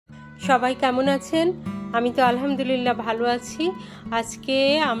সবাই কেমন আছেন? আমি তো আলহামদুলিল্লাহ ভালো আছি। আজকে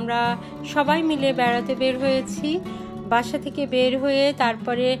আমরা সবাই মিলে বেড়াতে বের হয়েছি। বাসা থেকে বের হয়ে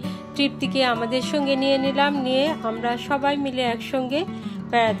তারপরে ট্রিপটিকে আমাদের সঙ্গে নিয়ে নিলাম, নিয়ে আমরা সবাই মিলে একসঙ্গে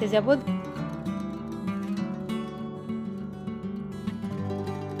বেড়াতে যাব।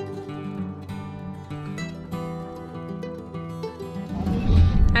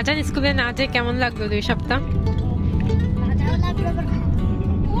 আচ্ছা, স্কুলে না যেয়ে কেমন লাগলো 2 সপ্তাহ?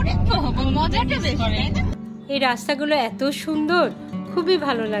 এই রাস্তাগুলো এত সুন্দর, খুবই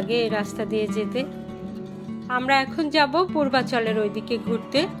ভালো লাগে এই রাস্তা দিয়ে যেতে। আমরা এখন যাব পূর্বাচলের ওইদিকে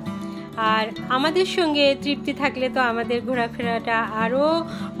ঘুরতে। আর আমাদের সঙ্গে তৃপ্তি থাকলে তো আমাদের ঘোরাফেরাটা আরও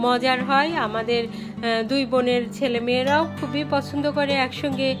মজার হয়। আমাদের 2 বোনের ছেলে মেয়েরাও খুবই পছন্দ করে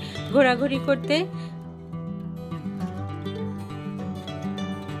একসঙ্গে ঘোরাঘুরি করতে।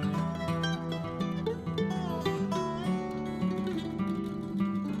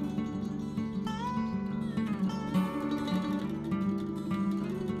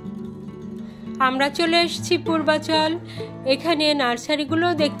 আমরা চলে এসেছি পূর্বাচল। এখানে নার্সারিগুলো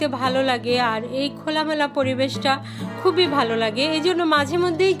দেখতে ভালো লাগে আর এই খোলামেলা পরিবেশটা খুবই ভালো লাগে। এই জন্য মাঝে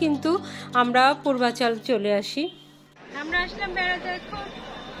মধ্যেই কিন্তু আমরা পূর্বাচল চলে আসি। আমরা আসলাম বেড়াতে।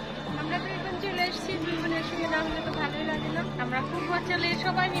 আমরা তো এখন চলে এসেছি, দুজনের সঙ্গে না হলে তো ভালোই লাগে না। আমরা পূর্বাচলে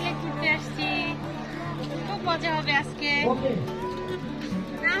সবাই মিলে ঘুরতে আসছি, খুব মজা হবে আজকে।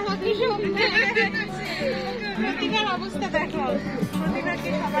 প্রতিকার অবস্থা দেখো, প্রতিকারকে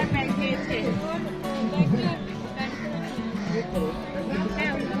সবার ব্যাগ দিয়েছে।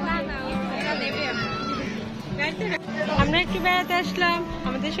 আমরা একটু বেড়াতে আসলাম,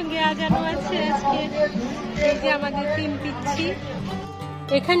 আমাদের সঙ্গে আজানও আছে আজকে। এই যে আমাদের 3 পিচ্ছি।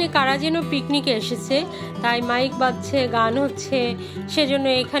 এখানে কারা যেন পিকনিকে এসেছে, তাই মাইক বাজছে, গান হচ্ছে, সেজন্য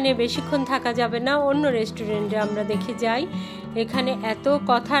এখানে বেশিক্ষণ থাকা যাবে না। অন্য রেস্টুরেন্টে আমরা দেখে যাই। এখানে এত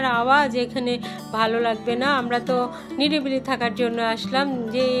কথার আওয়াজ, এখানে ভালো লাগবে না। আমরা তো নিরিবিলি থাকার জন্য আসলাম,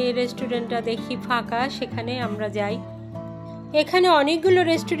 যে রেস্টুরেন্টটা দেখি ফাঁকা সেখানে আমরা যাই। এখানে অনেকগুলো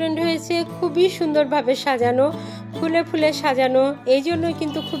রেস্টুরেন্ট হয়েছে, খুবই সুন্দরভাবে সাজানো, ফুলে ফুলে সাজানো, এই জন্যই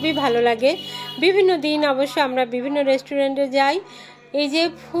কিন্তু খুবই ভালো লাগে। বিভিন্ন দিন অবশ্য আমরা বিভিন্ন রেস্টুরেন্টে যাই। এই যে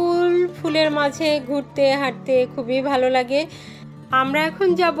ফুলের মাঝে ঘুরতে হাঁটতে খুবই ভালো লাগে। আমরা এখন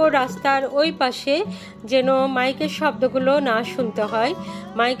যাব রাস্তার ওই পাশে, যেন মাইকের শব্দগুলো না শুনতে হয়।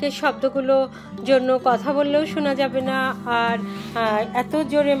 মাইকের শব্দগুলো জন্য কথা বললেও শোনা যাবে না, আর এত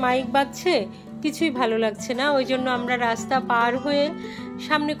জোরে মাইক বাজছে, কিছুই ভালো লাগছে না। ওই জন্য আমরা রাস্তা পার হয়ে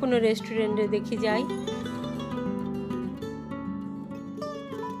সামনে কোনো রেস্টুরেন্টে দেখি যাই।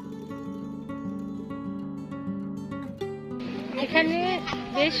 এখানে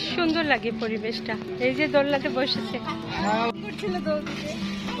বেশ সুন্দর লাগে পরিবেশটা। এই যে দোলনাতে বসেছে,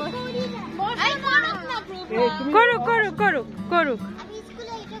 করুক করুক করুক করুক,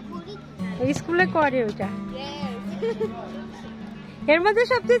 স্কুলে করে ওইটা। এর মধ্যে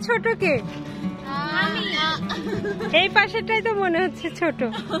সবচেয়ে ছোট কে? এই পাশেরটাই তো মনে হচ্ছে ছোট।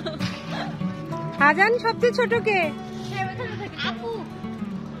 আজান সবচেয়ে ছোট কে?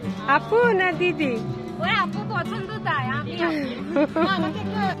 আপু না দিদি?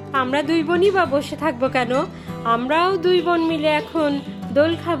 আমরা 2 বোনই বা বসে থাকবো কেন? আমরাও 2 বোন মিলে এখন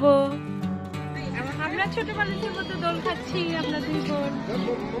দোল খাবো। আমরা ছোটবেলার মতো দোল খাচ্ছি, আমরা 2 বোন।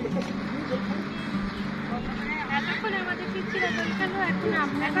 এতক্ষণ আমাদের পিচ্ছিরা দোল খেলো, এখন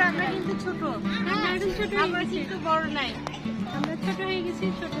আমরা কিন্তু ছোট, আমরা কিন্তু বড় নাই, আমরা ছোট হয়ে গেছি।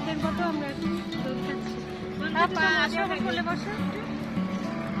 ছোটদের মতো আমরা দোল খাচ্ছি। বলে বসো,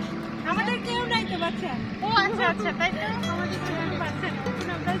 আমাদের কেউ নাই তো বাচ্চা। ও আচ্ছা আচ্ছা, তাই তো আমাদের কোনো বাচ্চা নেই,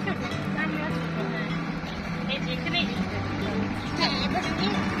 আমরাই ছোট। এই যে এখানে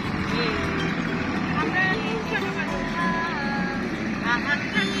আমরা ছোট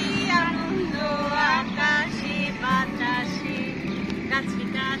আনন্দ আকাশে বাতাসে, গাছে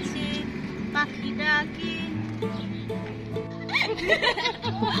গাছে পাখি ডাকে।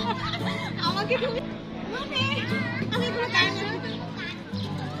 আমাকে আমি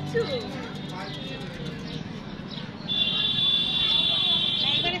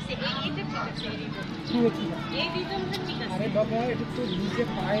আরে বাবা, এটা তো নিচে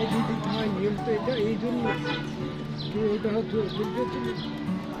পায়ে দিয়ে দিতে হয়, নিয়ম তো এটা, এই জন্য ওইটা হচ্ছে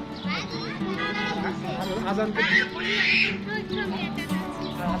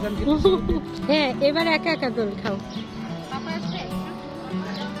হ্যাঁ, এবার একা একা দোল খাও।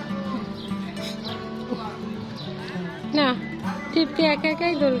 না, তৃপ্তি একা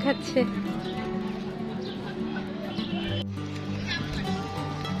একাই দোল খাচ্ছে।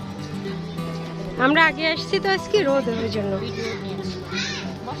 আমরা আগে আসছি তো আজকে রোদের জন্য।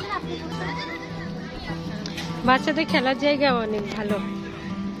 বাচ্চাদের খেলার জায়গা অনেক ভালো।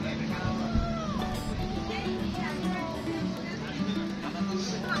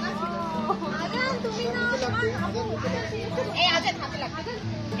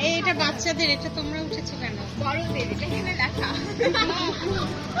 এটা বাচ্চাদের, এটা তোমরা উঠেছো কেন?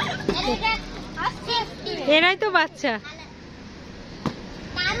 এরাই তো বাচ্চা।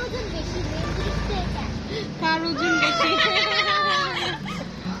 কার ওজন বেশি?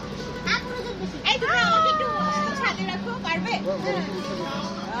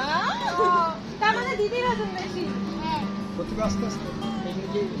 তার মানে দিদির ওজন বেশি। আস্তে আস্তে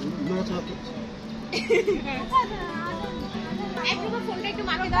নড়াচড়া করছে। ফোনটা একটু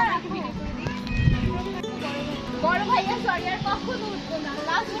মাকে দাও, একটু ভিডিও করে দিই। বড় ভাইয়া সরি আর কখনো উঠবো না,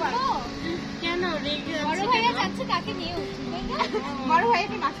 লাস্ট বার। কেন রেগে আছে? বড় ভাইয়া যাচ্ছে, কাকে নিয়ে উঠছি? বড়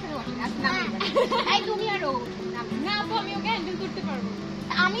ভাইয়াকে মাঝখানে বসে না। এই তুমি আর ও না, আপু আমি ওকে হ্যান্ডেল করতে পারবো।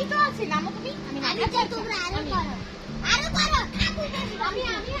 আমি তো আছি, নামো তুমি। আমি না, তোমরা আরো করো, আরো করো। আমি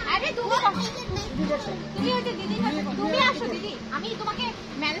আরে তুমি তুমি ওটা দিদি, তুমি আসো দিদি, আমি তোমাকে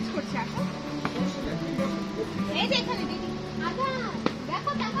ম্যানেজ করছি। আসো, এই যে এখানে দিদি। আচ্ছা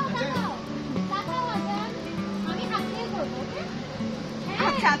দেখো, তাকাও তাকাও তাকাও। আমি হাত দিয়ে করবো, ওকে?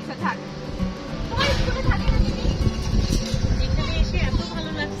 আচ্ছা আচ্ছা, থাক। তোমার স্কুলে থাকে না দিদি? এখানে এসে এত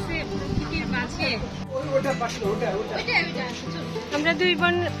ভালো লাগছে প্রকৃতির মাঝে। আমরা দুই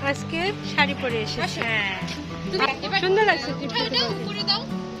বোন আজকে শাড়ি পরে এসেছি। সুন্দর লাগছে। উপরে দাও,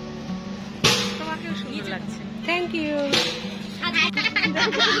 তোমাকেও সুন্দর লাগছে। Thank you.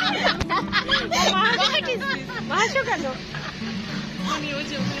 মাসো কেন?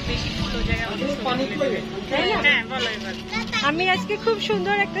 আমি আজকে খুব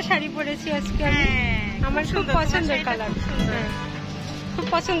সুন্দর একটা শাড়ি পরেছি আজকে। আমার খুব পছন্দের কালার, খুব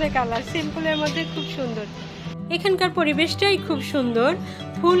পছন্দের কালার, সিম্পলের মধ্যে খুব সুন্দর। এখানকার পরিবেশটাই খুব সুন্দর।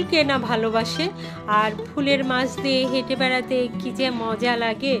 ফুল কেনা ভালোবাসে, আর ফুলের মাঝ দিয়ে হেঁটে বেড়াতে কি যে মজা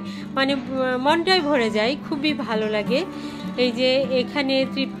লাগে, মানে মনটাই ভরে যায়, খুবই ভালো লাগে। এই যে এখানে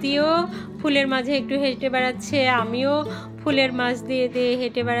তৃপ্তিও ফুলের মাঝে একটু হেঁটে বেড়াচ্ছে, আমিও ফুলের মাঝ দিয়ে দিয়ে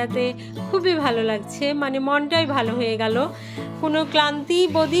হেঁটে বেড়াতে খুবই ভালো লাগছে, মানে মনটাই ভালো হয়ে গেল। কোনো ক্লান্তি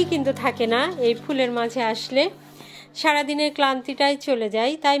বোধই কিন্তু থাকে না এই ফুলের মাঝে আসলে, সারাদিনের ক্লান্তিটাই চলে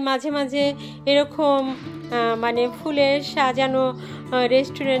যায়। তাই মাঝে মাঝে এরকম মানে ফুলের সাজানো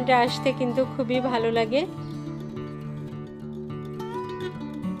রেস্টুরেন্টে আসতে কিন্তু খুবই ভালো লাগে।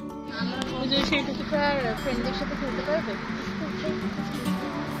 ফ্রেন্ডদের সাথে খেলতে পারবে?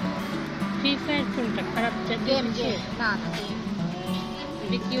 ফ্রি ফায়ার ফোনটা খারাপ গেম না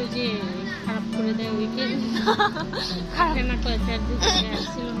কেউ যে খারাপ করে দেয়, ওই গেম না কয়েকটা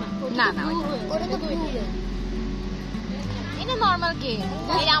আসছিল না। না ওটা তো এটা নর্মাল গেম।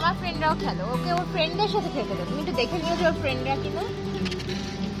 এটা আমার ফ্রেন্ডরাও খেলো, ওকে ওর ফ্রেন্ডদের সাথে খেলতে দাও। তুমি একটু দেখে নিও যে ওর ফ্রেন্ডরা কিনা।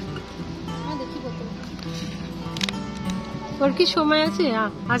 দেখি বলতে ওর কি সময় আছে?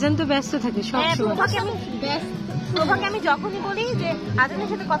 আজান তো ব্যস্ত থাকে সব সময়। প্রভাকে আমি যখনই বলি যে আজানের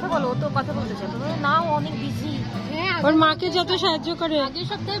সাথে কথা বলো, ও তো কথা বলতে চায় না, ও অনেক বিজি। ওর মাকে যত সাহায্য করে। আগের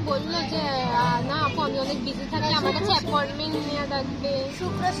সপ্তাহে বললো যে না আপু আমি অনেক বিজি থাকি, আমার কাছে অ্যাপয়েন্টমেন্ট নিয়ে রাখবে।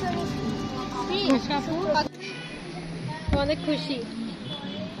 শুক্র শনি অনেক খুশি।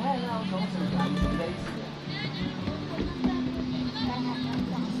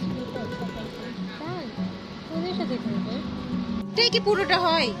 ওদের সাথে খেলবে। এটাই কি পুরোটা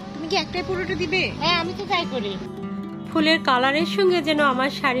হয়? তুমি কি একটাই পুরোটা দিবে? হ্যাঁ আমি তো তাই করি। ফুলের কালারের সঙ্গে যেন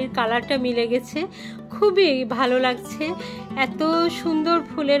আমার শাড়ির কালারটা মিলে গেছে, খুবই ভালো লাগছে। এত সুন্দর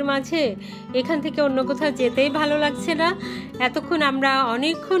ফুলের মাঝে এখান থেকে অন্য কোথাও যেতেই ভালো লাগছে না। এতক্ষণ আমরা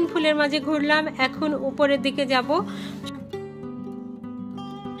অনেকক্ষণ ফুলের মাঝে ঘুরলাম, এখন উপরের দিকে যাব।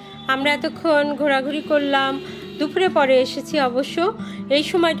 আমরা এতক্ষণ ঘোরাঘুরি করলাম, দুপুরে পরে এসেছি। অবশ্য এই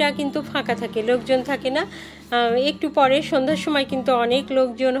সময়টা কিন্তু ফাঁকা থাকে, লোকজন থাকে না। একটু পরে সন্ধ্যার সময় কিন্তু অনেক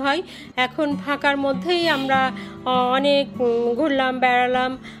লোকজন হয়। এখন ফাঁকার মধ্যেই আমরা অনেক ঘুরলাম,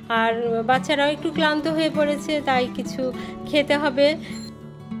 বেড়ালাম, আর বাচ্চারাও একটু ক্লান্ত হয়ে পড়েছে, তাই কিছু খেতে হবে।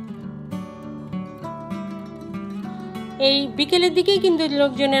 এই বিকেলের দিকেই কিন্তু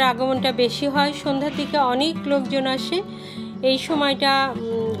লোকজনের আগমনটা বেশি হয়, সন্ধ্যার দিকে অনেক লোকজন আসে। এই সময়টা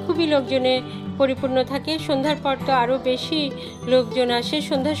খুবই লোকজনে পরিপূর্ণ থাকে। সন্ধ্যার পর তো আরও বেশি লোকজন আসে।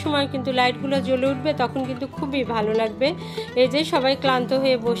 সন্ধ্যার সময় কিন্তু লাইটগুলো জ্বলে উঠবে, তখন কিন্তু খুবই ভালো লাগবে। এই যে সবাই ক্লান্ত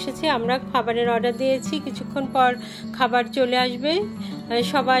হয়ে বসেছে, আমরা খাবারের অর্ডার দিয়েছি, কিছুক্ষণ পর খাবার চলে আসবে।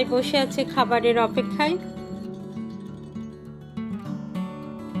 সবাই বসে আছে খাবারের অপেক্ষায়।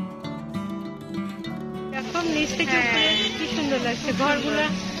 এখন নিচ থেকে উপরে কি সুন্দর লাগছে, ঘরগুলো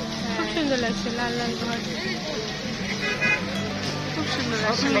খুব সুন্দর লাগছে, লাল লাল ঘর, খুব সুন্দর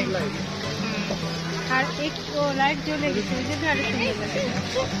লাগছে। আর একটু লাইট জ্বলে গেছে, ওই জন্য আরো সুন্দর লাগছে।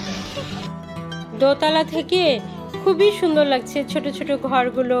 দোতলা থেকে খুবই সুন্দর লাগছে, ছোট ছোট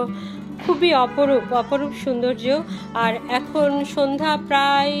ঘরগুলো খুবই অপরূপ অপরূপ সৌন্দর্য। আর এখন সন্ধ্যা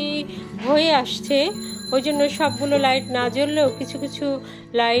প্রায় হয়ে আসছে, ওই জন্য সবগুলো লাইট না জ্বললেও কিছু কিছু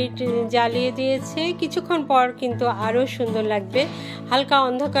লাইট জ্বালিয়ে দিয়েছে। কিছুক্ষণ পর কিন্তু আরও সুন্দর লাগবে, হালকা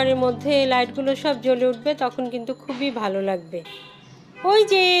অন্ধকারের মধ্যে লাইটগুলো সব জ্বলে উঠবে, তখন কিন্তু খুবই ভালো লাগবে। ওই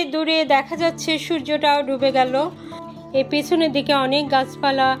যে দূরে দেখা যাচ্ছে সূর্যটাও ডুবে গেল। এই পেছনের দিকে অনেক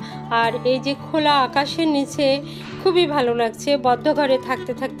গাছপালা আর এই যে খোলা আকাশের নিচে খুবই ভালো লাগছে। বদ্ধ ঘরে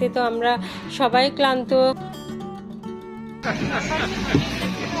থাকতে থাকতে তো আমরা সবাই ক্লান্ত।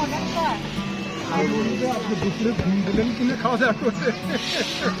 দুপুরে ঘুম দিলেন কিনে খাওয়া দাওয়া করছে।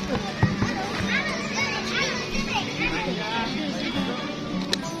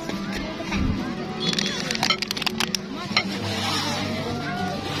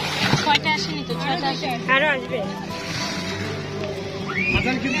 আরো আসবে,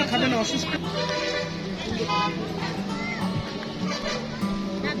 কিন্তু খাবে না, অসুস্থ।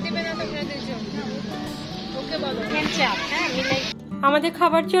 আমাদের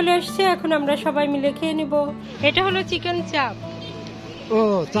খাবার চলে আসছে, এখন আমরা সবাই মিলে খেয়ে নিব। এটা হলো চিকেন চাপ। ও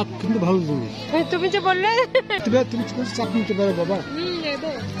চাপ কিন্তু ভালো জিনিস। তুমি যে বললে তুমি চাপ নিতে পারো বাবা।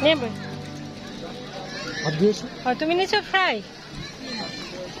 নেবে, তুমি নিছো ফ্রাই।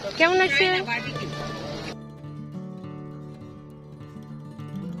 কেমন লাগছে?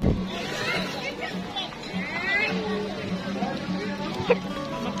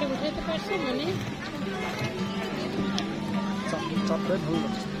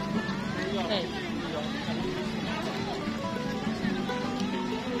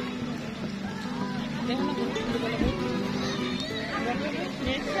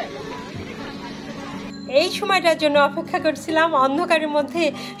 এই সময়টার জন্য অপেক্ষা করছিলাম। অন্ধকারের মধ্যে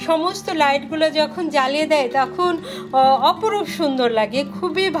সমস্ত লাইটগুলো যখন জ্বালিয়ে দেয় তখন অপরূপ সুন্দর লাগে,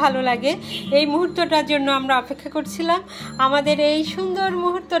 খুবই ভালো লাগে। এই মুহূর্তটার জন্য আমরা অপেক্ষা করছিলাম। আমাদের এই সুন্দর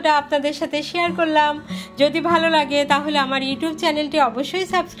মুহূর্তটা আপনাদের সাথে শেয়ার করলাম। যদি ভালো লাগে তাহলে আমার ইউটিউব চ্যানেলটি অবশ্যই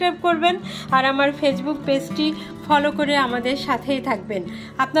সাবস্ক্রাইব করবেন আর আমার ফেসবুক পেজটি ফলো করে আমাদের সাথেই থাকবেন।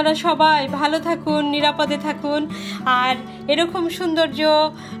 আপনারা সবাই ভালো থাকুন, নিরাপদে থাকুন আর এরকম সৌন্দর্য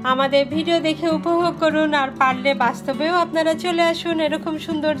আমাদের ভিডিও দেখে উপভোগ করুন। আর পারলে বাস্তবেও আপনারা চলে আসুন এরকম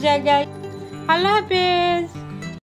সুন্দর জায়গায়। আল্লাহ হাফেজ।